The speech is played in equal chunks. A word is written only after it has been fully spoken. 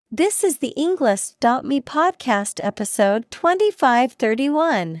This is the Englist.me podcast episode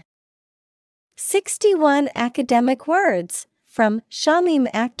 2531. 61 academic words from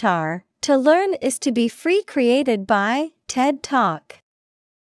Shameem Akhtar. To learn is to be free, created by TED Talk.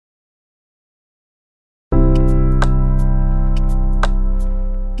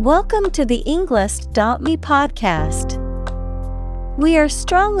 Welcome to the Englist.me podcast. We are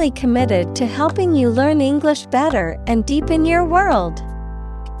strongly committed to helping you learn English better and deepen your world.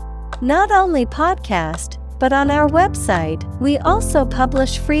 Not only podcast, but on our website, we also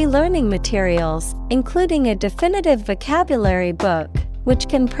publish free learning materials, including a definitive vocabulary book, which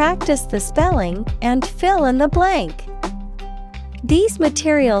can practice the spelling and fill in the blank. These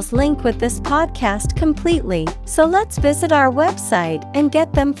materials link with this podcast completely, so let's visit our website and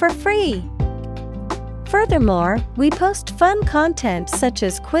get them for free. Furthermore, we post fun content such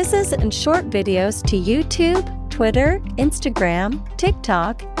as quizzes and short videos to YouTube, Twitter, Instagram,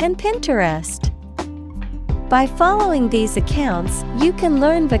 TikTok, and Pinterest. By following these accounts, you can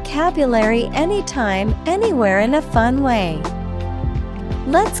learn vocabulary anytime, anywhere in a fun way.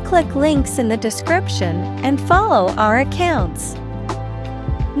 Let's click links in the description and follow our accounts.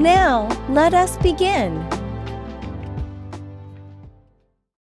 Now, let us begin.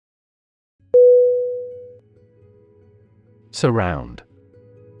 Surround.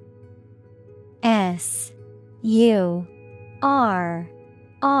 S-U-R-R-O-U-N-D.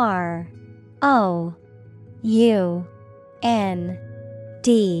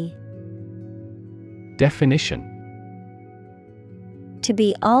 Definition: To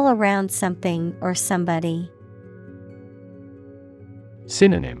be all around something or somebody.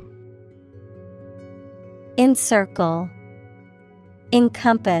 Synonym: Encircle,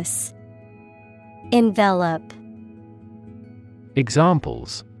 encompass, envelop.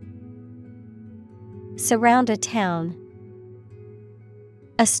 Examples: Surround a town.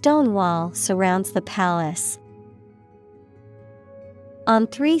 A stone wall surrounds the palace. On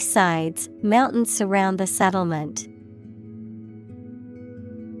 3 sides, mountains surround the settlement.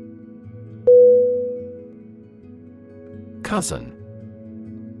 Cousin.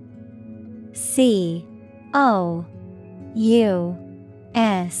 C-O-U-S-I-N.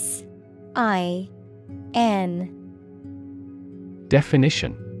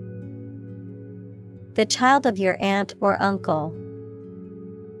 Definition: The child of your aunt or uncle.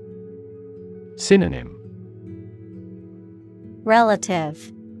 Synonym: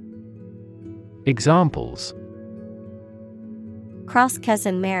 Relative. Examples: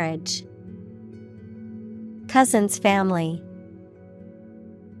 Cross-cousin marriage. Cousin's family.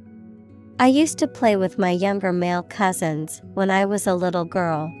 I used to play with my younger male cousins when I was a little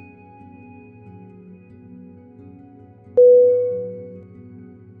girl.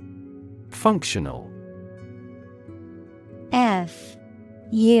 Functional.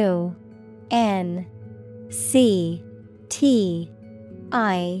 F-U-N-C-T-I-O-N-A-L.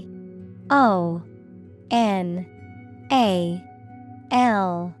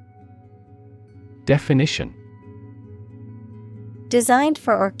 Definition: Designed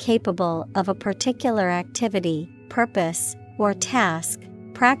for or capable of a particular activity, purpose, or task,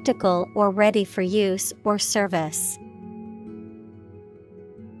 practical or ready for use or service.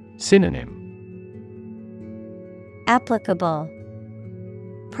 Synonym: Applicable,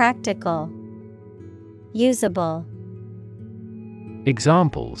 practical, usable.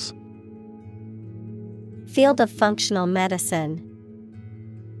 Examples: Field of functional medicine.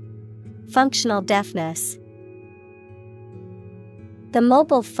 Functional deafness. The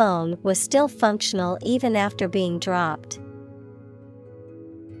mobile phone was still functional even after being dropped.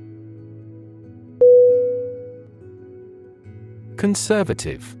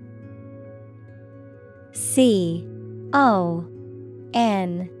 Conservative. C-O-N-S-E-R-V-A-T-I-V-E.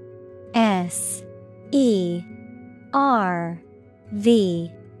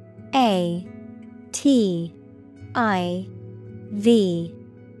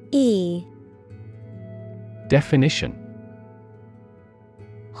 Definition: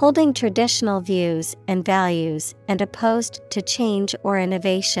 Holding traditional views and values and opposed to change or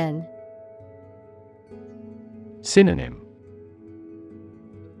innovation. Synonym: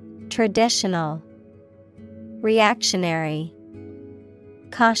 Traditional, reactionary,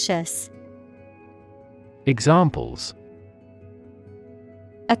 cautious. Examples: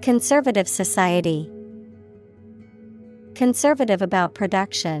 A conservative society. Conservative about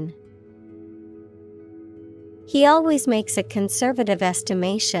production. He always makes a conservative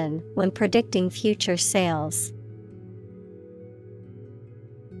estimation when predicting future sales.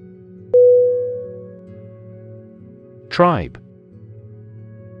 Tribe.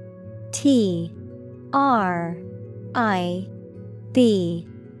 T-R-I-B-E.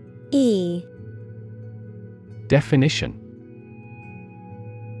 Definition: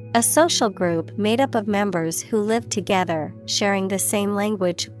 a social group made up of members who live together, sharing the same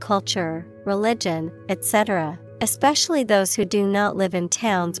language, culture, religion, etc., especially those who do not live in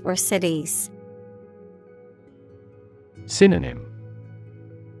towns or cities. Synonym: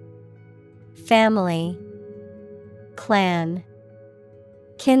 Family, clan,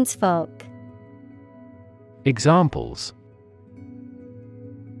 kinsfolk. Examples: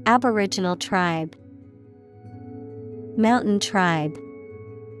 Aboriginal tribe, mountain tribe.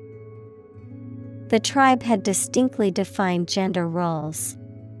 The tribe had distinctly defined gender roles.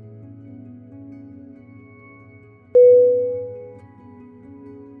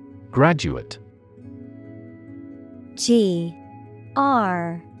 Graduate. Graduate.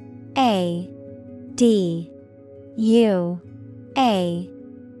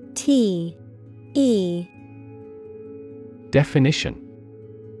 Definition: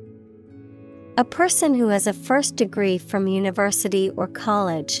 a person who has a first degree from university or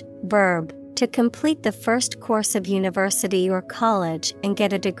college. Verb, to complete the first course of university or college and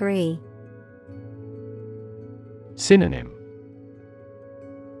get a degree. Synonym: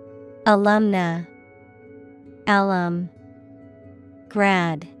 Alumna, alum,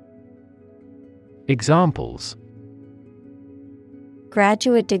 grad. Examples: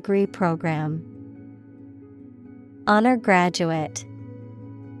 graduate degree program, honor graduate.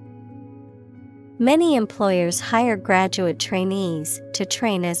 Many employers hire graduate trainees to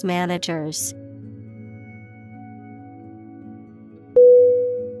train as managers.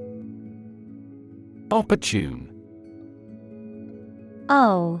 Opportune.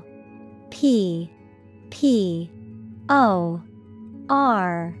 Opportune.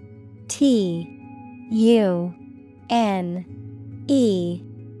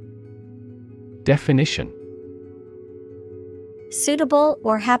 Definition: suitable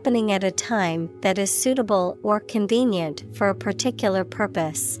or happening at a time that is suitable or convenient for a particular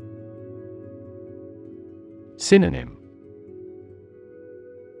purpose. Synonym: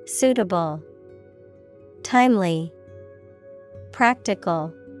 suitable, timely,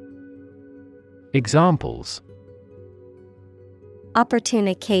 practical. Examples: opportune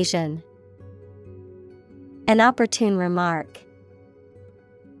occasion, an opportune remark.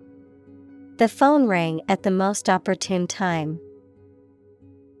 The phone rang at the most opportune time.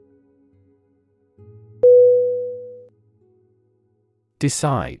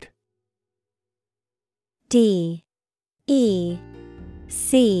 Decide. D-E-C-I-D-E.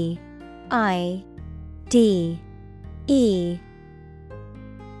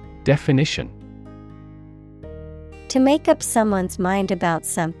 Definition: to make up someone's mind about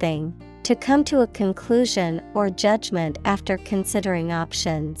something, to come to a conclusion or judgment after considering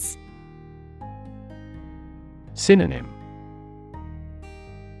options. Synonym: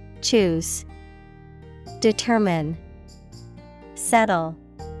 choose, determine, settle.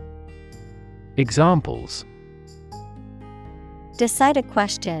 Examples: decide a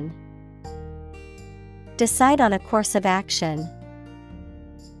question, decide on a course of action.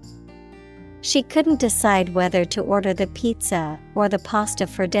 She couldn't decide whether to order the pizza or the pasta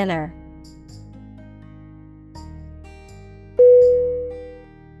for dinner.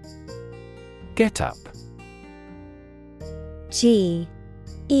 Get up. G-E-T-U-P.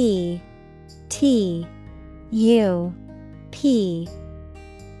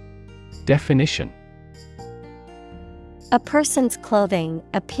 Definition: a person's clothing,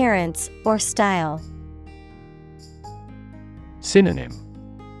 appearance, or style. Synonym: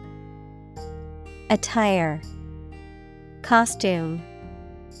 attire, costume,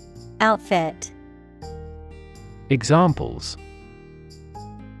 outfit. Examples: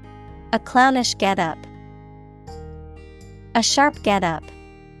 a clownish getup, a sharp getup.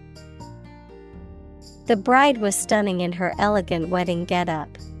 The bride was stunning in her elegant wedding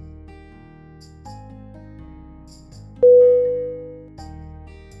getup.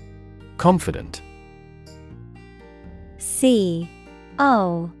 Confident. C-O-N-F-I-D-E-N-T.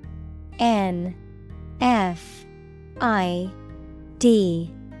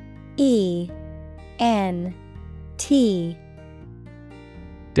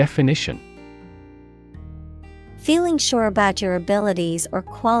 Definition: feeling sure about your abilities or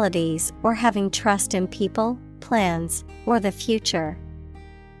qualities, or having trust in people, plans, or the future.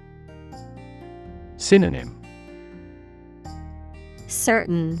 Synonym: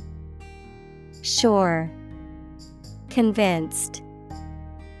 certain, sure, convinced.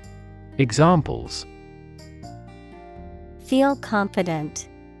 Examples: feel confident,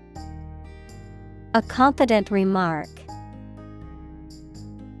 a confident remark.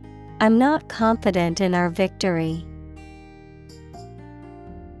 I'm not confident in our victory.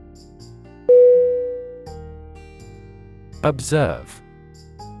 Observe.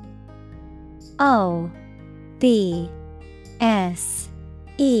 OBSERVE.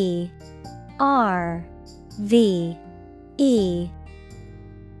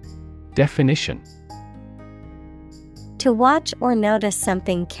 Definition. To watch or notice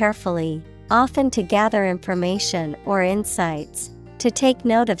something carefully, often to gather information or insights, to take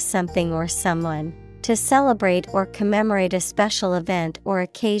note of something or someone, to celebrate or commemorate a special event or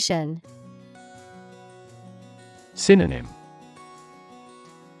occasion. Synonym.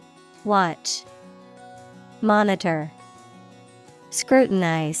 Watch, monitor,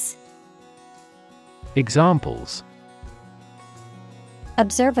 scrutinize. Examples.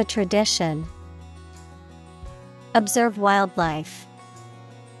 Observe a tradition. Observe wildlife.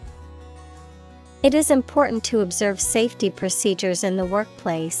 It is important to observe safety procedures in the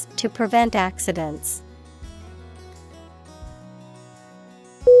workplace to prevent accidents.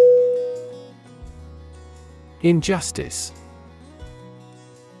 Injustice.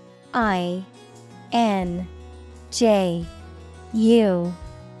 INJUSTICE.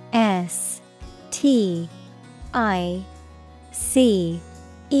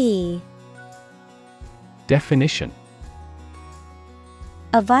 Definition.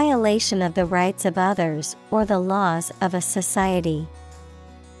 A violation of the rights of others or the laws of a society.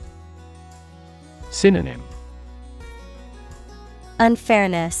 Synonym.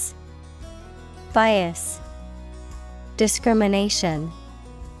 Unfairness, bias, discrimination.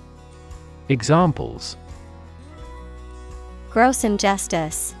 Examples. Gross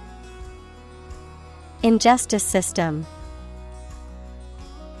injustice. Injustice system.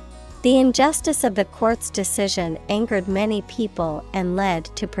 The injustice of the court's decision angered many people and led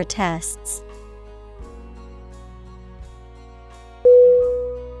to protests.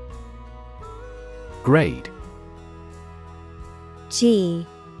 Grade. GRADE.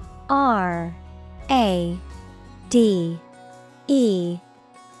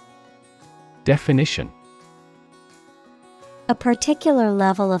 Definition. A particular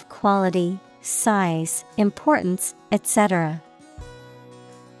level of quality, size, importance, etc.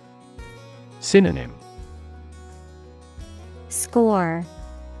 Synonym. Score,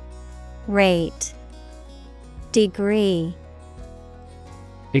 rate, degree.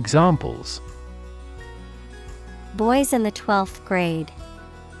 Examples. Boys in the 12th grade.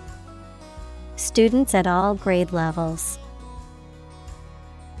 Students at all grade levels.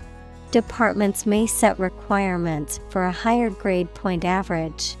 Departments may set requirements for a higher grade point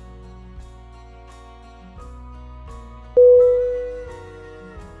average.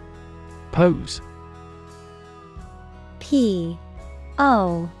 Pose.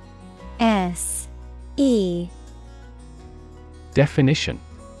 POSE. Definition.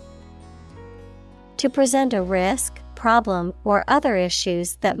 To present a risk, problem, or other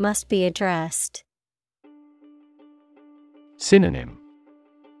issues that must be addressed. Synonym.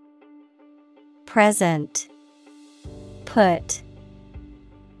 Present, put,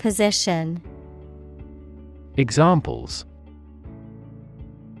 position. Examples.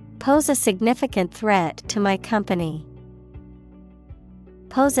 Pose a significant threat to my company.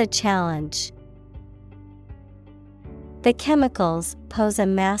 Pose a challenge. The chemicals pose a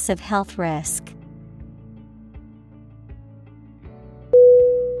massive health risk.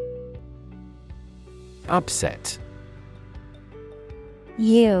 Upset.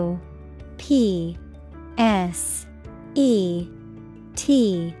 UPSET.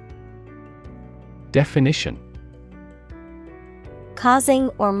 Definition. Causing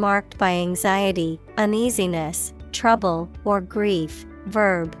or marked by anxiety, uneasiness, trouble, or grief.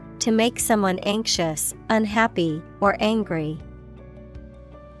 Verb, to make someone anxious, unhappy, or angry.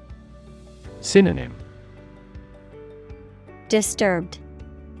 Synonym. Disturbed,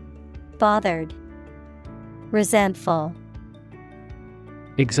 bothered, resentful.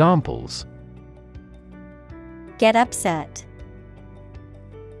 Examples. Get upset.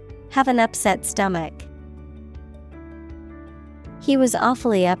 Have an upset stomach. He was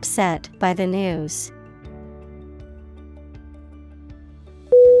awfully upset by the news.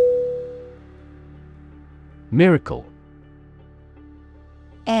 Miracle.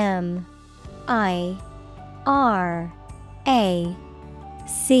 MIRACLE.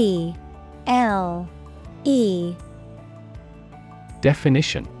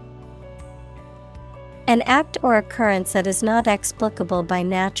 Definition. An act or occurrence that is not explicable by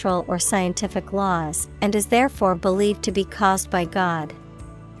natural or scientific laws, and is therefore believed to be caused by God.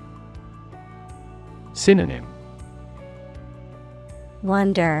 Synonym.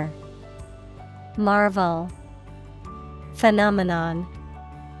 Wonder, marvel, phenomenon.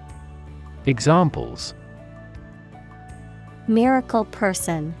 Examples. Miracle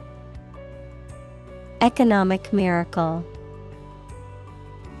person. Economic miracle.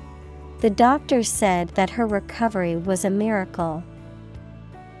 The doctors said that her recovery was a miracle.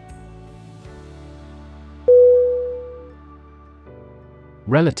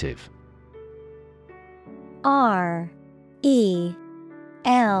 Relative. RELATIVE.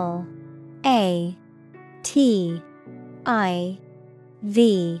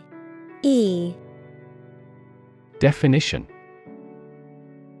 Definition.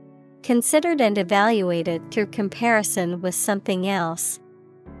 Considered and evaluated through comparison with something else.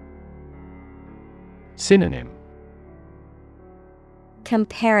 Synonym.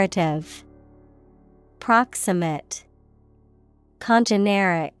 Comparative, proximate,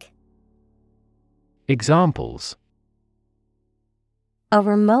 congeneric. Examples. A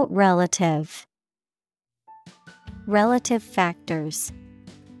remote relative. Relative factors.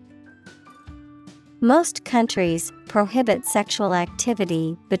 Most countries prohibit sexual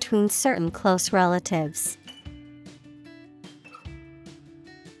activity between certain close relatives.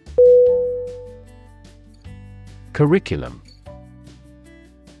 Curriculum. CURRICULUM.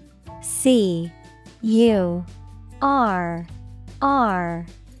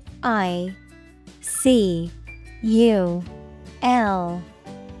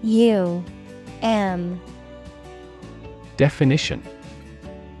 Definition.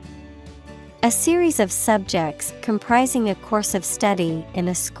 A series of subjects comprising a course of study in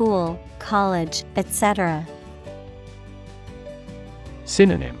a school, college, etc.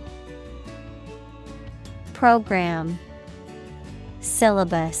 Synonym. Program,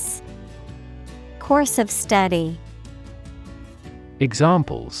 syllabus, course of study.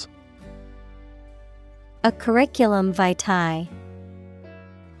 Examples. A curriculum vitae.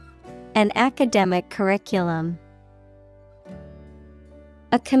 An academic curriculum.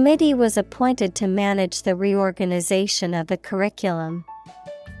 A committee was appointed to manage the reorganization of the curriculum.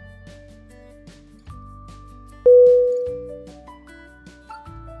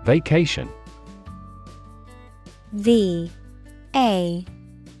 Vacation. VACATION.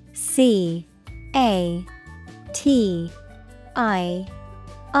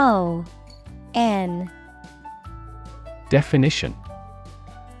 Definition.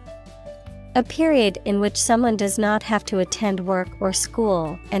 A period in which someone does not have to attend work or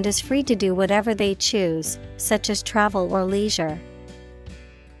school and is free to do whatever they choose, such as travel or leisure.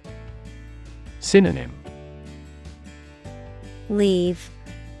 Synonym. Leave,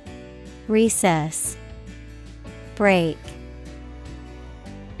 recess, break.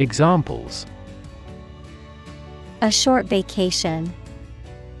 Examples. A short vacation.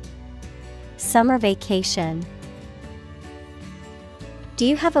 Summer vacation. Do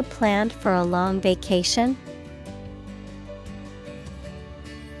you have a plan for a long vacation?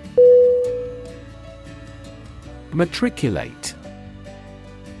 Matriculate.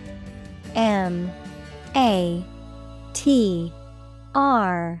 MATRICULATE.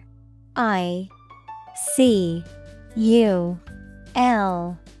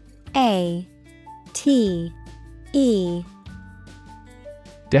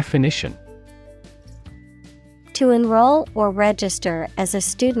 Definition. To enroll or register as a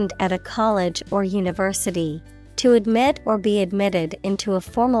student at a college or university. To admit or be admitted into a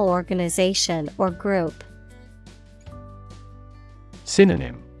formal organization or group.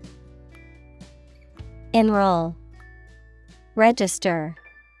 Synonym. Enroll, register,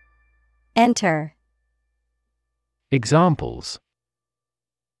 enter. Examples.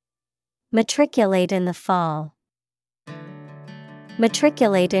 Matriculate in the fall.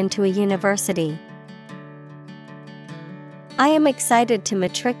 Matriculate into a university. I am excited to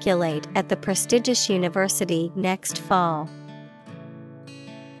matriculate at the prestigious university next fall.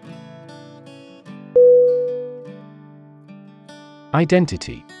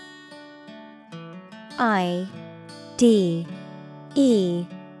 Identity. IDENTITY.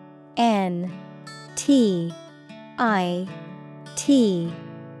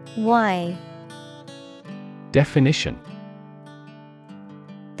 Definition.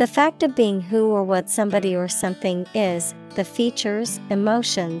 The fact of being who or what somebody or something is, the features,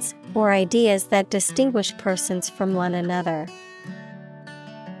 emotions, or ideas that distinguish persons from one another.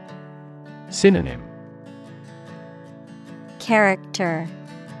 Synonym. Character,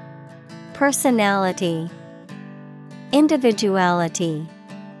 personality, individuality.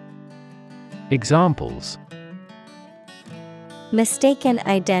 Examples. Mistaken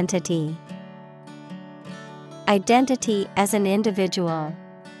identity. Identity as an individual.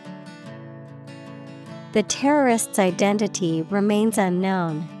 The terrorist's identity remains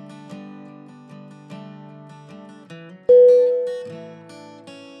unknown.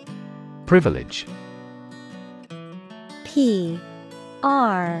 Privilege. PRIVILEGE.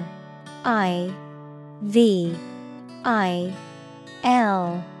 V I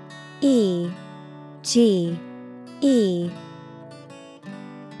L E G E.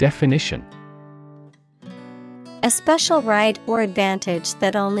 Definition: a special right or advantage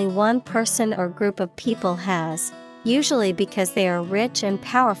that only one person or group of people has, usually because they are rich and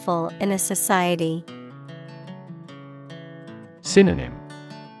powerful in a society. Synonym: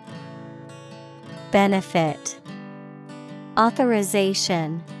 Benefit,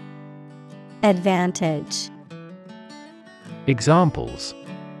 authorization, advantage. Examples: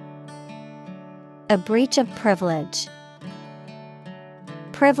 a breach of privilege,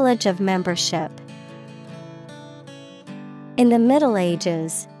 privilege of membership. In the Middle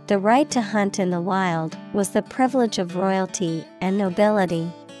Ages, the right to hunt in the wild was the privilege of royalty and nobility.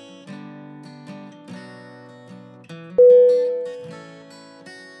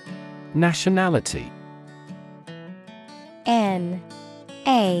 Nationality.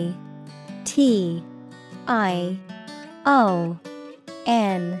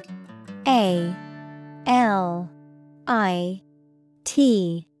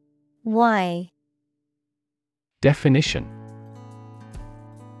 Definition: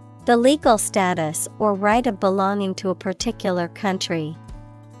 the legal status or right of belonging to a particular country.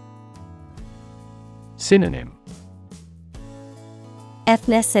 Synonym: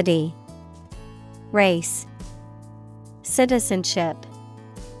 Ethnicity, race, citizenship.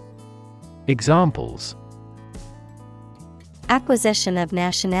 Examples: acquisition of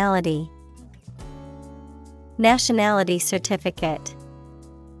nationality, nationality certificate.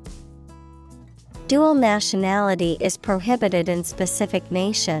 Dual nationality is prohibited in specific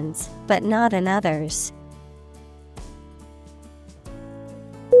nations, but not in others.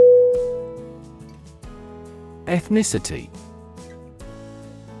 Ethnicity.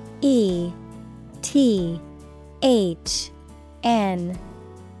 E-T-H-N-I-C-I-T-Y.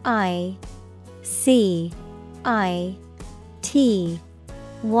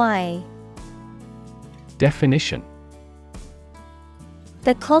 Definition: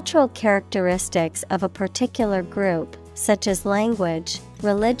 the cultural characteristics of a particular group, such as language,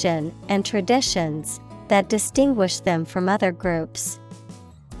 religion, and traditions, that distinguish them from other groups.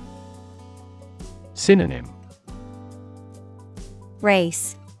 Synonym: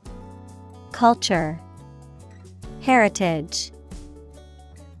 race, culture, heritage.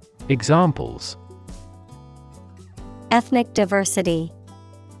 Examples: ethnic diversity,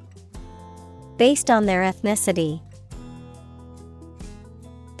 based on their ethnicity.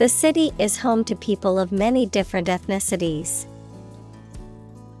 The city is home to people of many different ethnicities.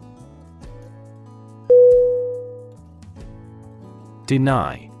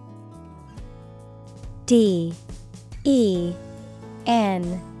 Deny. D-E-N-Y.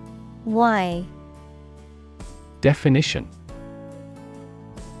 Definition: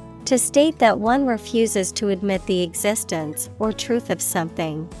 to state that one refuses to admit the existence or truth of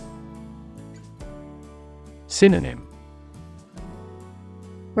something. Synonym: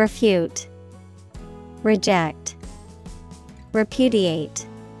 refute, reject, repudiate.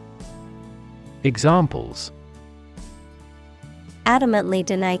 Examples: adamantly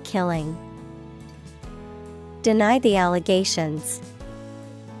deny killing, deny the allegations.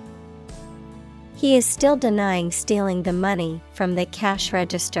 He is still denying stealing the money from the cash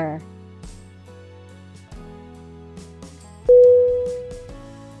register.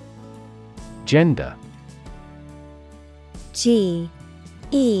 Gender. G-E-N-D-E-R.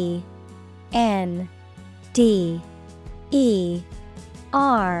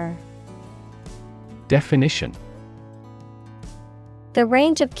 Definition: the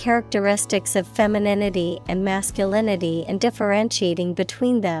range of characteristics of femininity and masculinity and differentiating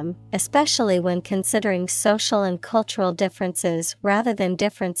between them, especially when considering social and cultural differences rather than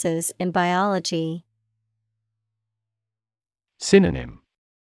differences in biology. Synonym: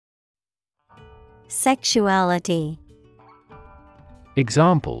 sexuality.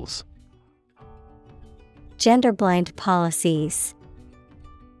 Examples: gender-blind policies,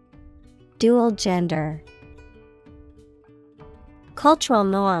 dual gender. Cultural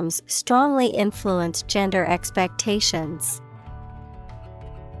norms strongly influence gender expectations.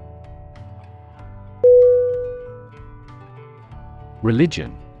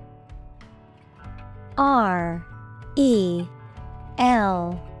 Religion. R-E-L-I-G-I-O-N.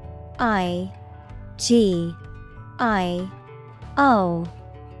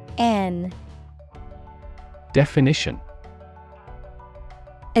 Definition: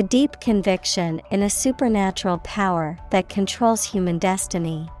 a deep conviction in a supernatural power that controls human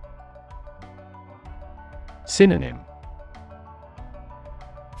destiny. Synonym: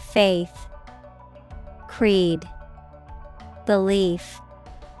 faith, creed, belief.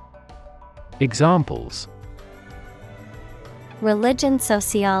 Examples: religion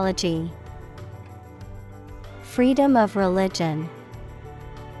sociology, freedom of religion.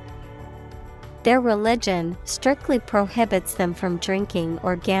 Their religion strictly prohibits them from drinking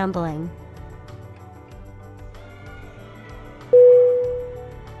or gambling.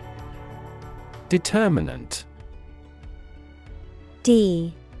 Determinant.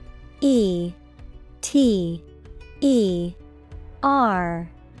 D E T E R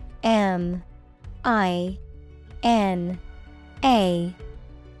M I N A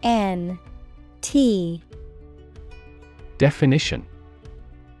N T. Definition: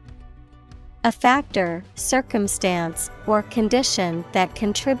 a factor, circumstance, or condition that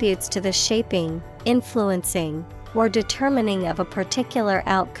contributes to the shaping, influencing, or determining of a particular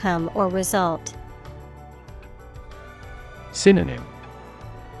outcome or result. Synonym: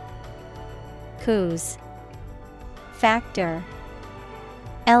 Cause, factor,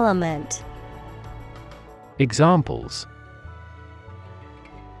 element. Examples: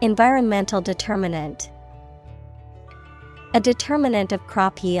 environmental determinant, a determinant of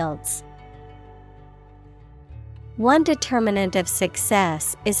crop yields. One determinant of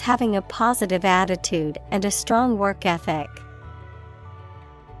success is having a positive attitude and a strong work ethic.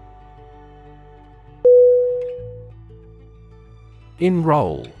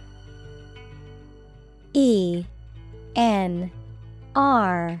 Enroll. E N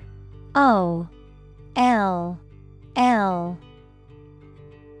R O L L.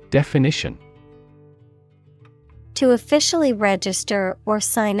 Definition: to officially register or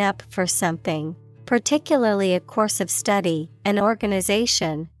sign up for something, particularly a course of study, an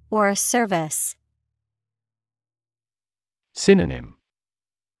organization, or a service. Synonym: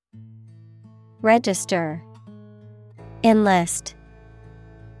 register, enlist,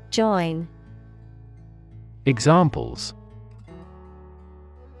 join. Examples: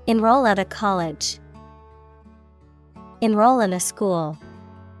 enroll at a college, enroll in a school.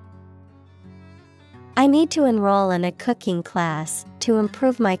 I need to enroll in a cooking class to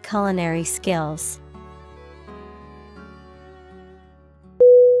improve my culinary skills.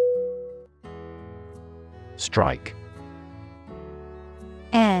 Strike.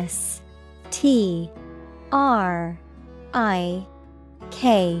 S T R I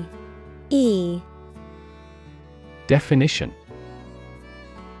K E. Definition: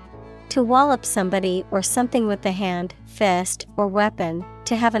 to wallop somebody or something with the hand, fist, or weapon,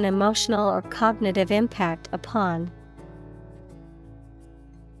 to have an emotional or cognitive impact upon.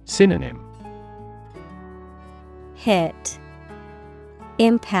 Synonym: hit,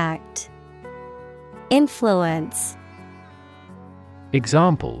 impact, influence.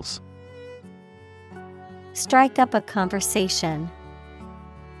 Examples: strike up a conversation,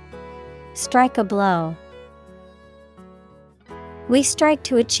 strike a blow. We strike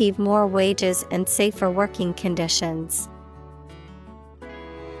to achieve more wages and safer working conditions.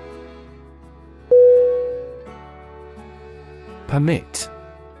 Permit.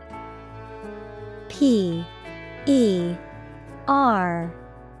 P E R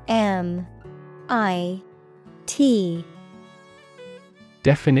M I T.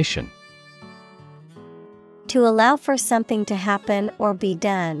 Definition: to allow for something to happen or be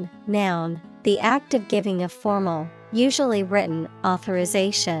done. Noun, the act of giving a formal, usually written,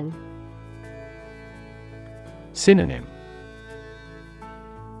 authorization. Synonym: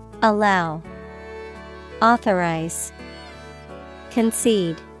 allow, authorize,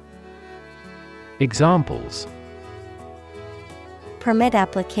 concede. Examples: permit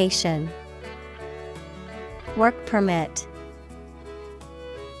application, work permit.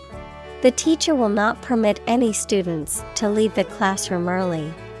 The teacher will not permit any students to leave the classroom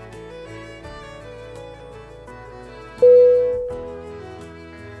early.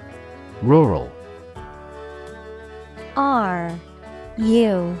 Rural. R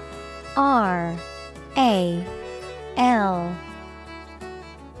U R A L.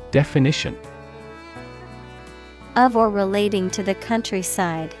 Definition: of or relating to the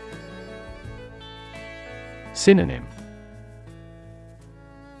countryside. Synonym: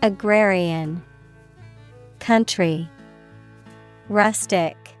 agrarian, country,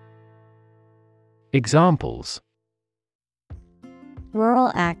 rustic. Examples: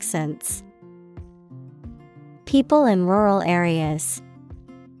 rural accents, people in rural areas.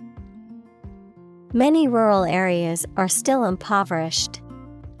 Many rural areas are still impoverished.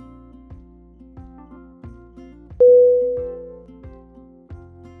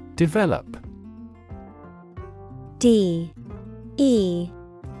 Develop. D E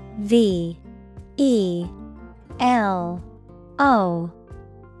V E L O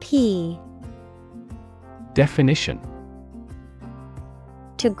P. Definition: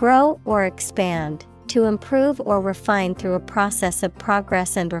 To grow or expand, to improve or refine through a process of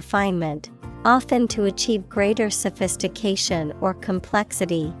progress and refinement, often to achieve greater sophistication or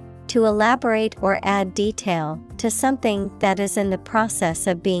complexity, to elaborate or add detail to something that is in the process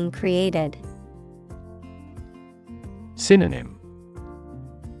of being created. Synonym: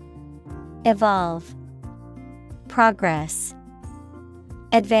 Evolve, progress,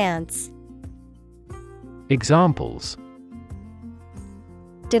 advance. Examples: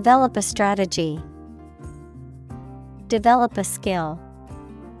 Develop a strategy. Develop a skill.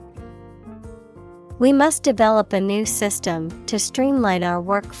 We must develop a new system to streamline our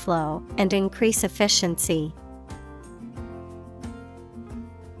workflow and increase efficiency.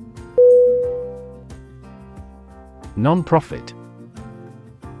 Non-profit.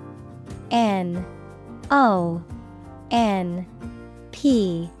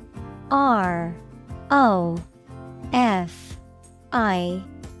 N-O-N-P-R-O-F-I-T.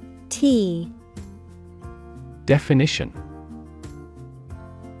 Definition: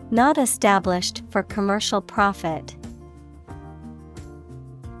 Not established for commercial profit.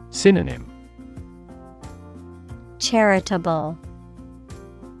 Synonym: Charitable.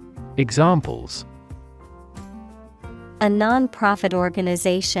 Examples: A non-profit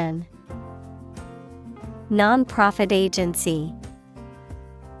organization. Non-profit agency.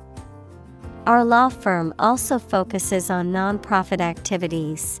 Our law firm also focuses on non-profit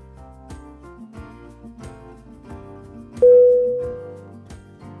activities.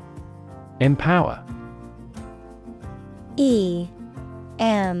 Empower.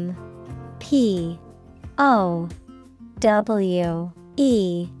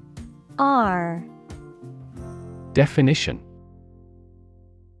 E-M-P-O-W-E-R. Definition: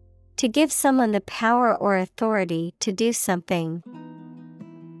 To give someone the power or authority to do something.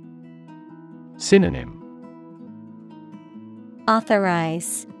 Synonym: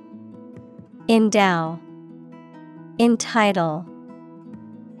 Authorize, endow, entitle.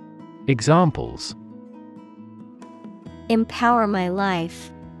 Examples: Empower my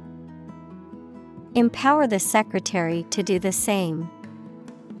life. Empower the secretary to do the same.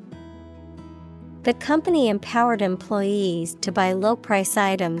 The company empowered employees to buy low-price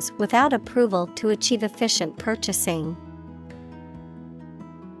items without approval to achieve efficient purchasing.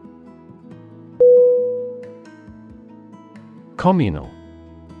 Communal.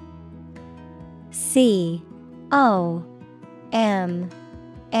 C-O-M-M-U-N-A-L.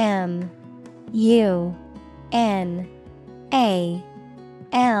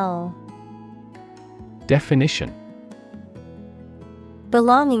 Definition: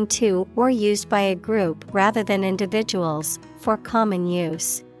 Belonging to or used by a group rather than individuals, for common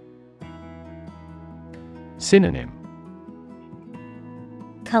use. Synonym: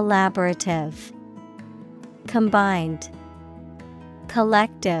 Collaborative, combined,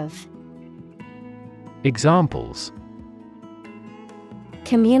 collective. Examples: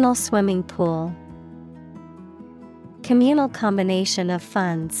 Communal swimming pool. Communal combination of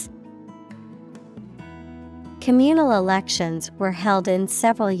funds. Communal elections were held in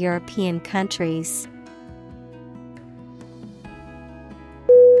several European countries.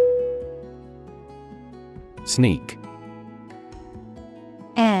 Sneak.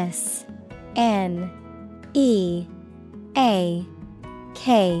 S-N-E-A-K.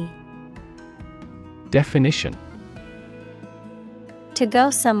 Definition: To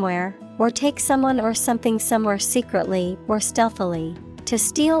go somewhere, or take someone or something somewhere secretly or stealthily. To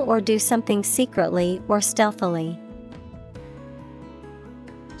steal or do something secretly or stealthily.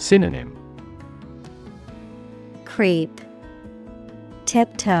 Synonym: Creep,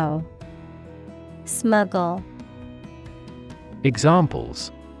 tiptoe, smuggle.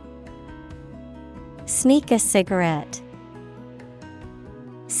 Examples: Sneak a cigarette.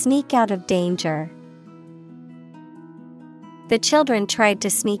 Sneak out of danger. The children tried to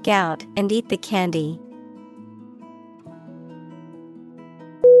sneak out and eat the candy.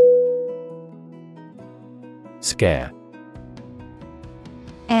 Scare.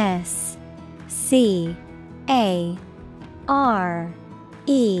 S-C-A-R-E.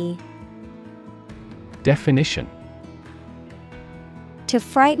 Definition: To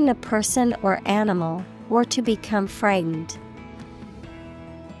frighten a person or animal, or to become frightened.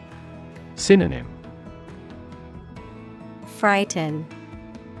 Synonym: Frighten,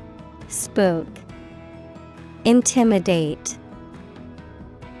 spook, intimidate.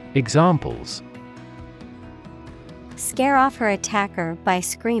 Examples: Scare off her attacker by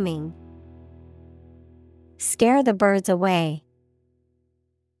screaming. Scare the birds away.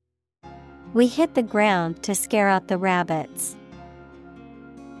 We hit the ground to scare out the rabbits.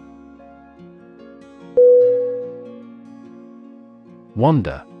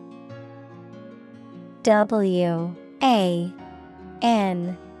 Wander.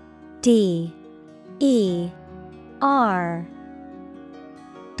 WANDER.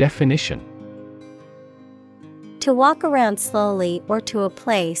 Definition. To walk around slowly or to a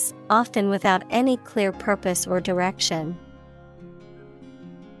place, often without any clear purpose or direction.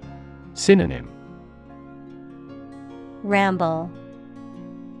 Synonym. Ramble,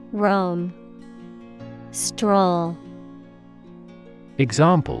 roam, stroll.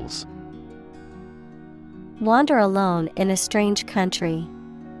 Examples. Wander alone in a strange country.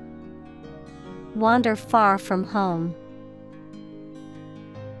 Wander far from home.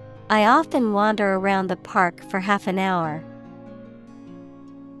 I often wander around the park for half an hour.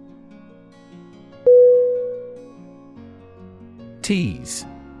 Tease.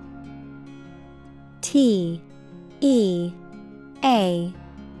 TEASE.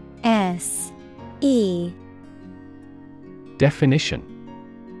 Definition.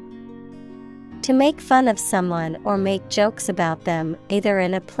 To make fun of someone or make jokes about them, either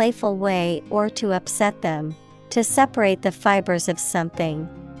in a playful way or to upset them. To separate the fibers of something.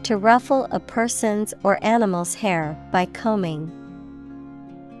 To ruffle a person's or animal's hair by combing.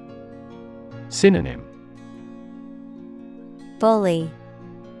 Synonym. Bully,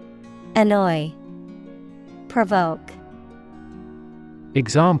 annoy, provoke.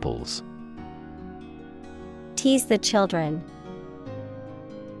 Examples. Tease the children.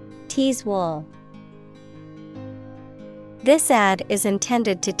 Tease wool. This ad is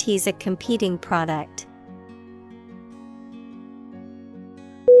intended to tease a competing product.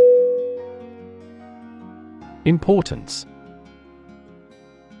 Importance.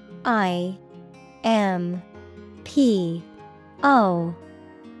 IMPORTANCE.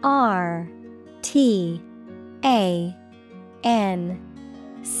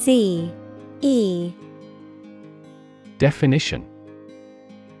 Definition.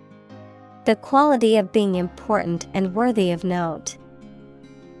 The quality of being important and worthy of note.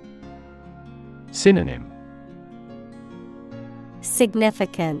 Synonym.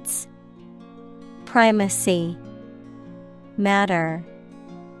 Significance, primacy, matter.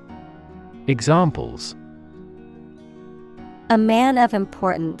 Examples. A man of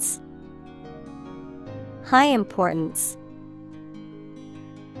importance. High importance.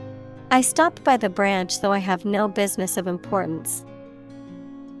 I stopped by the branch though I have no business of importance.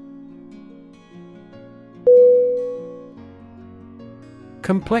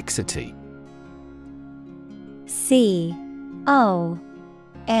 Complexity. COMPLEXITY.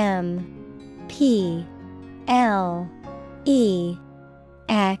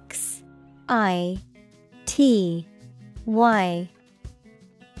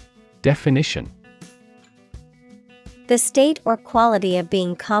 Definition. The state or quality of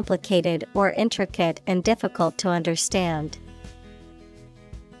being complicated or intricate and difficult to understand.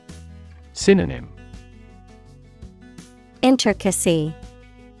 Synonym. Intricacy,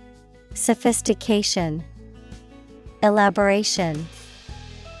 sophistication, elaboration.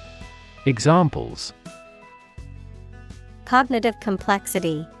 Examples. Cognitive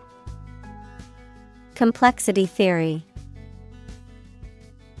complexity. Complexity theory.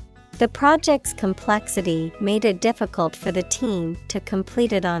 The project's complexity made it difficult for the team to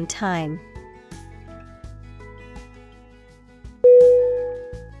complete it on time.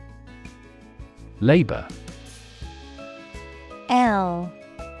 Labor.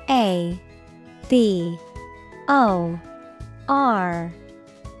 LABOR.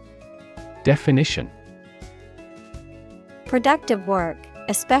 Definition. Productive work,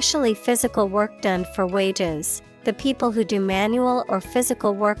 especially physical work done for wages. The people who do manual or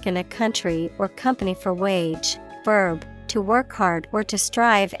physical work in a country or company for wage. Verb, to work hard or to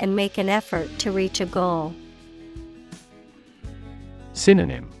strive and make an effort to reach a goal.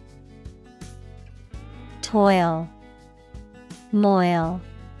 Synonym. Toil, moil,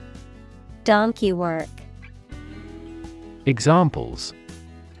 donkey work. Examples.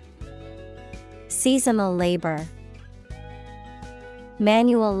 Seasonal labor.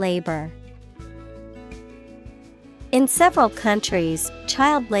 Manual labor. In several countries,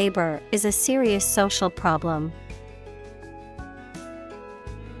 child labor is a serious social problem.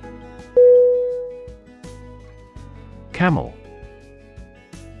 Camel.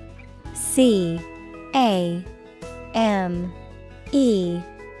 CAMEL.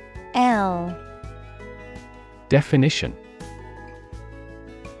 Definition.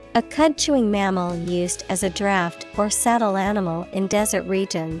 A cud-chewing mammal used as a draft or saddle animal in desert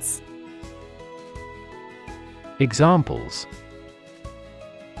regions. Examples.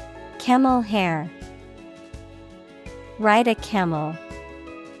 Camel hair. Ride a camel.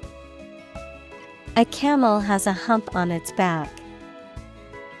 A camel has a hump on its back.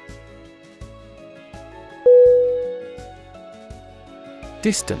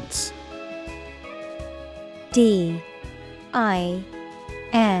 Distance. D-I-S-T-A-N-C-E.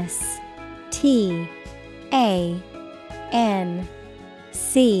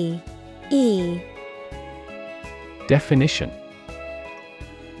 Definition.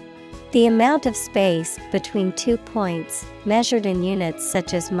 The amount of space between 2 points, measured in units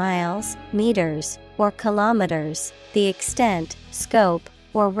such as miles, meters, or kilometers, the extent, scope,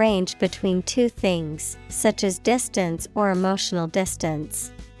 or range between two things, such as distance or emotional distance.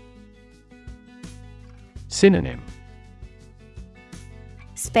 Synonym.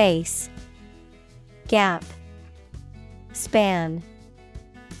 Space, gap, span.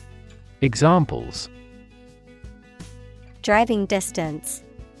 Examples. Driving distance,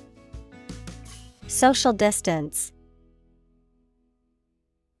 social distance.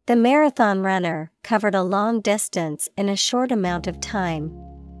 The marathon runner covered a long distance in a short amount of time.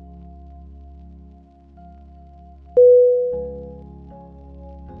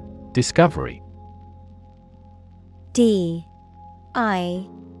 Discovery.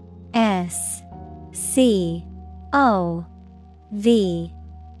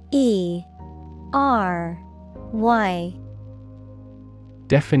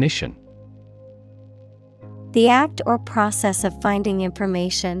 Definition. The act or process of finding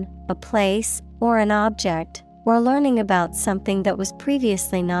information, a place, or an object, or learning about something that was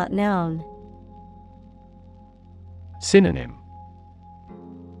previously not known. Synonym.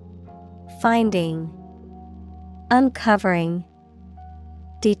 Finding, uncovering,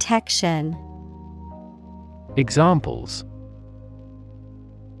 detection. Examples.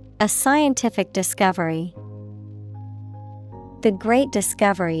 A scientific discovery. The great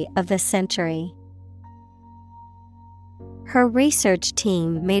discovery of the century. Her research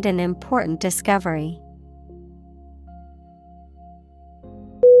team made an important discovery.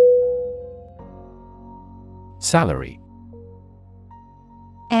 Salary.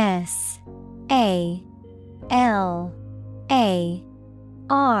 S-A-L-A-R-Y.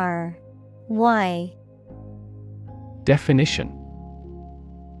 Definition.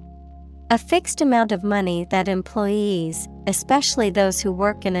 A fixed amount of money that employees, especially those who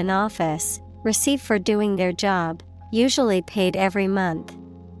work in an office, receive for doing their job, usually paid every month.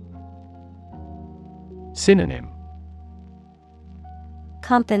 Synonym.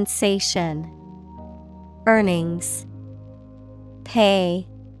 Compensation, earnings, pay.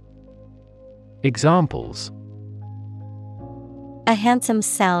 Examples. A handsome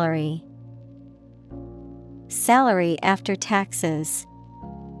salary. Salary after taxes.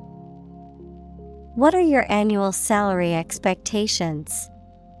 What are your annual salary expectations?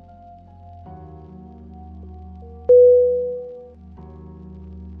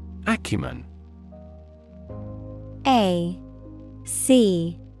 Acumen.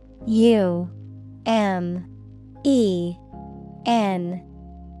 A-C-U-M-E-N.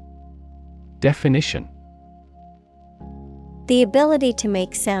 Definition. The ability to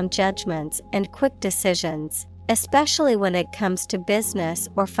make sound judgments and quick decisions, especially when it comes to business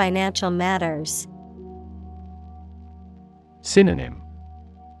or financial matters. Synonym.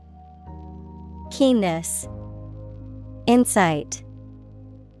 Keenness, insight,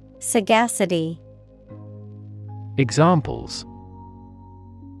 sagacity. Examples.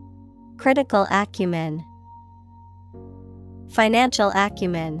 Critical acumen, financial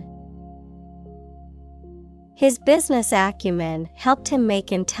acumen. His business acumen helped him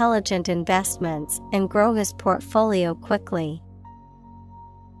make intelligent investments and grow his portfolio quickly.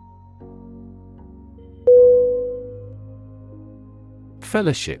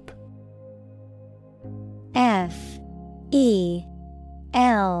 Fellowship.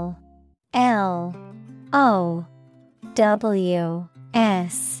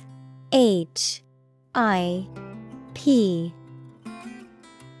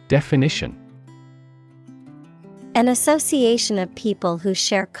 Definition. An association of people who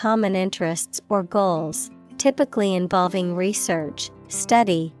share common interests or goals, typically involving research,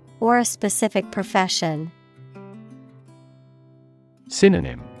 study, or a specific profession.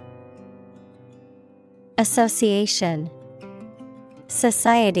 Synonym. Association,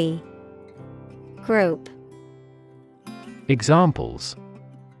 society, group. Examples.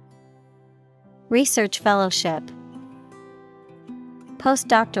 Research fellowship,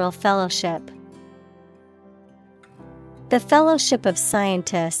 postdoctoral fellowship. The Fellowship of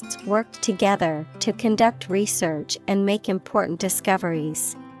Scientists worked together to conduct research and make important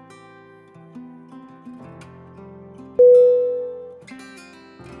discoveries.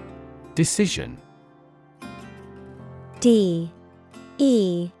 Decision. D-E-C-I-S-I-O-N.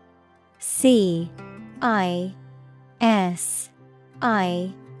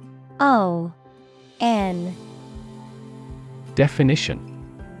 Definition.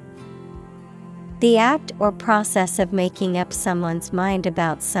 The act or process of making up someone's mind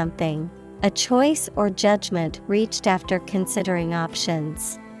about something, a choice or judgment reached after considering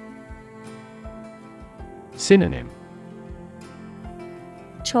options. Synonym: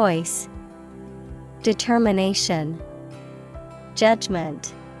 Choice, determination,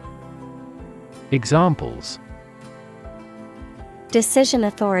 judgment. Examples: Decision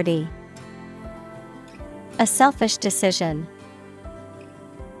authority. A selfish decision.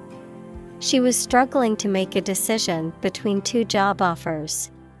 She was struggling to make a decision between two job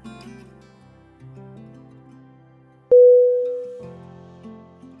offers.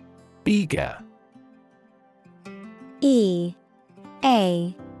 Eager. E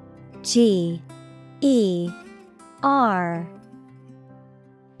A G E R.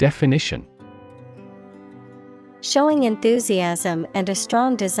 Definition: Showing enthusiasm and a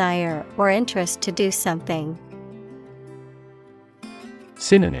strong desire or interest to do something.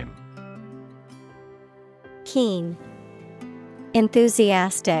 Synonym: Keen,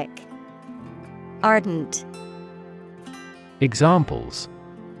 enthusiastic, ardent. Examples: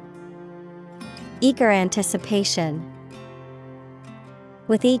 Eager anticipation.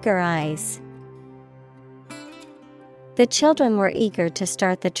 With eager eyes. The children were eager to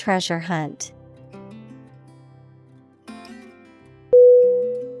start the treasure hunt.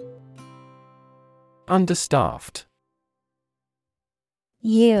 Understaffed.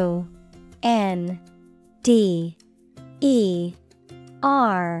 U N D E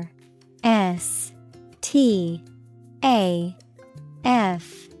R S T A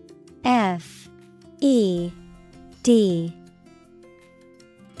F F E D.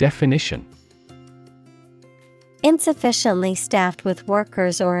 Definition: Insufficiently staffed with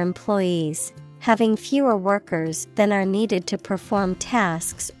workers or employees, having fewer workers than are needed to perform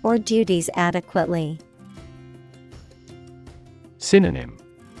tasks or duties adequately. Synonym: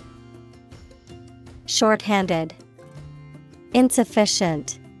 Short-handed,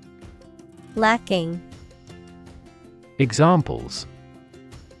 insufficient, lacking. Examples: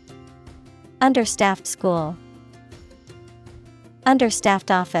 Understaffed school.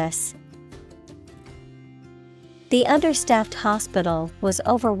 Understaffed office. The understaffed hospital was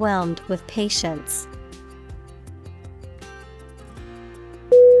overwhelmed with patients.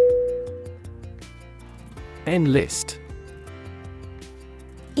 Enlist.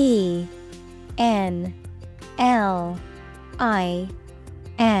 E N L I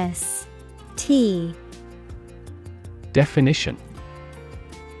S T. Definition: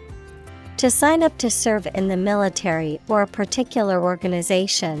 To sign up to serve in the military or a particular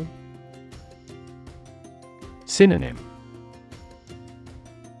organization. Synonym: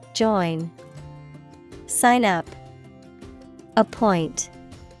 Join, sign up, appoint.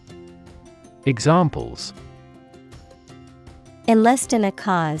 Examples: Enlist in a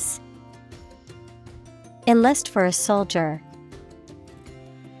cause. Enlist for a soldier.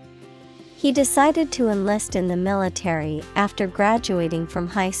 He decided to enlist in the military after graduating from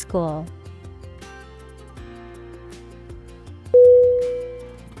high school.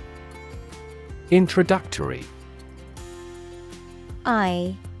 Introductory.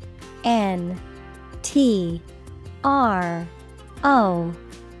 I N T R O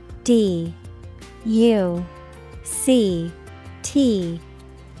D U C T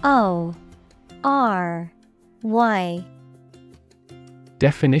O R Y.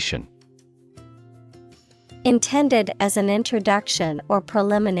 Definition: Intended as an introduction or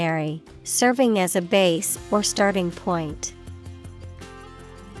preliminary, serving as a base or starting point.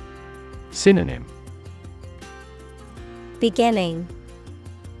 Synonym: Beginning,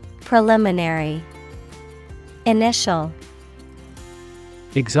 preliminary, initial.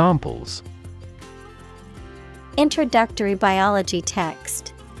 Examples: Introductory biology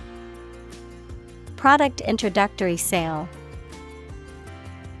text. Product introductory sale.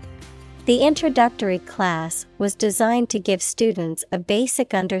 The introductory class was designed to give students a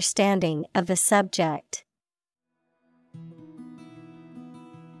basic understanding of the subject.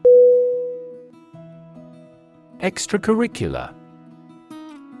 Extracurricular.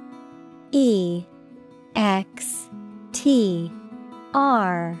 E X T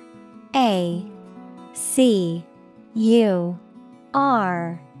R A C U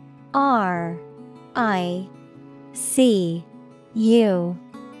R R I C U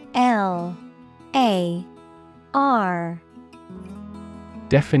L A R.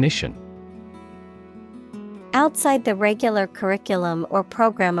 Definition: Outside the regular curriculum or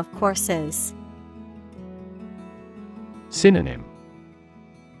program of courses. Synonym: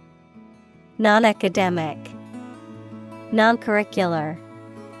 Non-academic, non-curricular,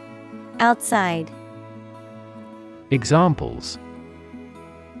 outside. Examples: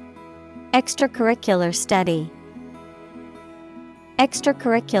 extracurricular study,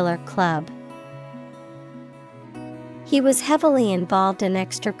 extracurricular club. He was heavily involved in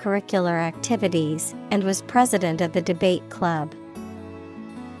extracurricular activities and was president of the debate club.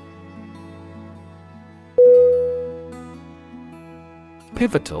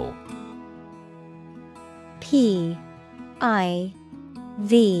 Pivotal. P-I-V-O-T-A-L.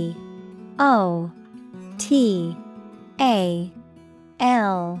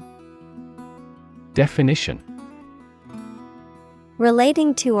 Definition: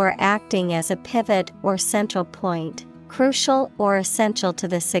 relating to or acting as a pivot or central point, crucial or essential to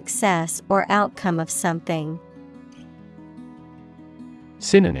the success or outcome of something.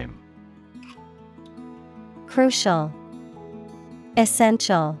 Synonym: Crucial,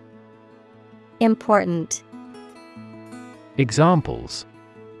 essential, important. Examples: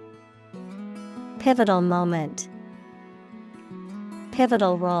 pivotal moment,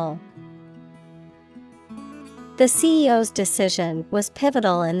 pivotal role. The CEO's decision was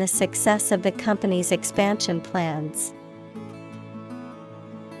pivotal in the success of the company's expansion plans.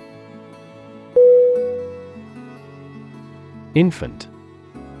 Infant.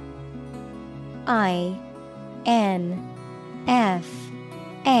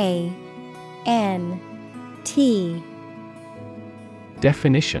 I-N-F-A-N-T.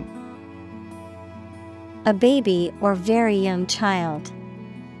 Definition: a baby or very young child.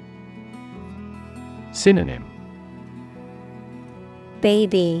 Synonym: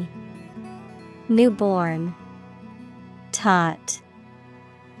 baby, newborn, tot.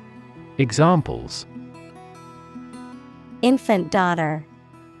 Examples: infant daughter,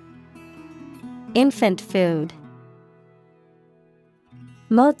 infant food.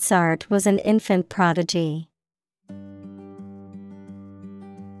 Mozart was an infant prodigy.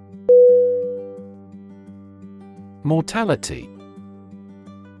 Mortality.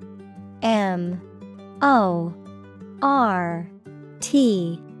 M-O-R-T-A-L-I-T-Y.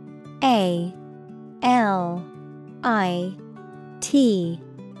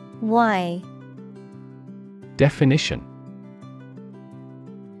 Definition: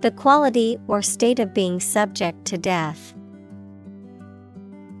 the quality or state of being subject to death.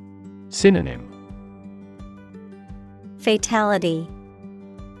 Synonym: fatality.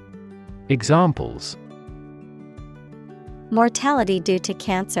 Examples: mortality due to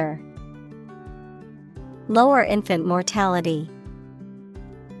cancer, lower infant mortality.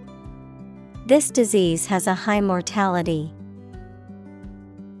 This disease has a high mortality.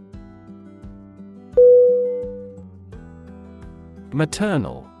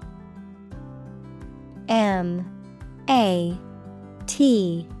 Maternal. M-A-T-E-R-N-A-L.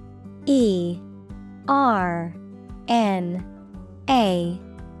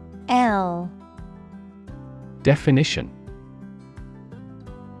 Definition: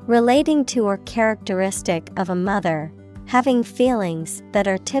 relating to or characteristic of a mother, having feelings that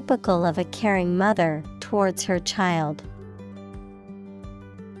are typical of a caring mother towards her child.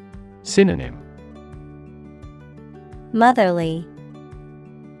 Synonym: motherly,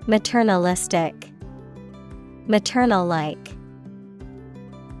 maternalistic, maternal-like.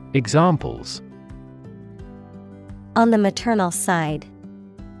 Examples: on the maternal side,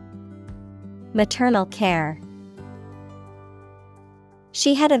 maternal care.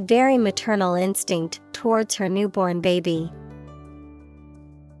 She had a very maternal instinct towards her newborn baby.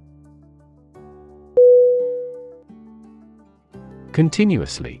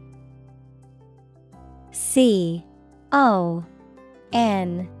 Continuously. C-O-N-T-I-N-U-O-U-S-L-Y.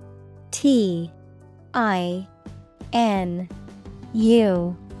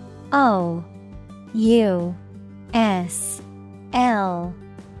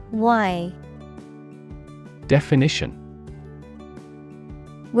 Definition: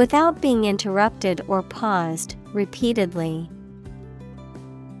 without being interrupted or paused repeatedly.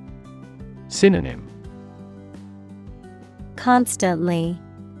 Synonym: constantly,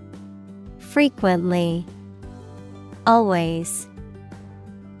 frequently, always.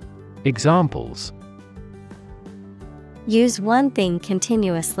 Examples: use one thing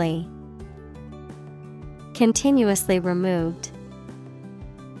continuously, continuously removed.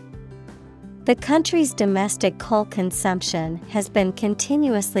 The country's domestic coal consumption has been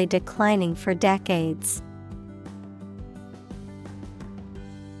continuously declining for decades.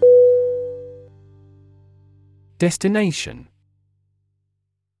 Destination.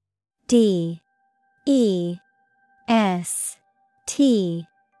 D-E-S-T-I-N-A-T-I-O-N.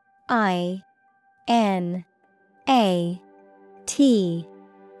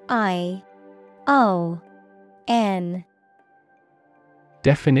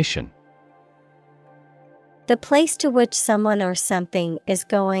 Definition: The place to which someone or something is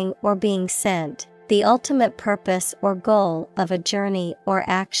going or being sent, the ultimate purpose or goal of a journey or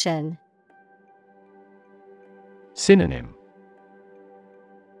action. Synonym: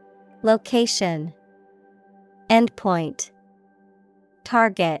 Location, endpoint,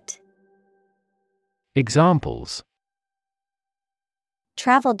 target. Examples: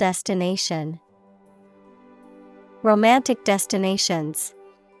 Travel destination, romantic destinations.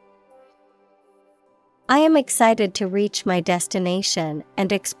 I am excited to reach my destination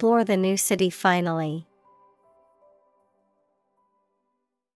and explore the new city finally.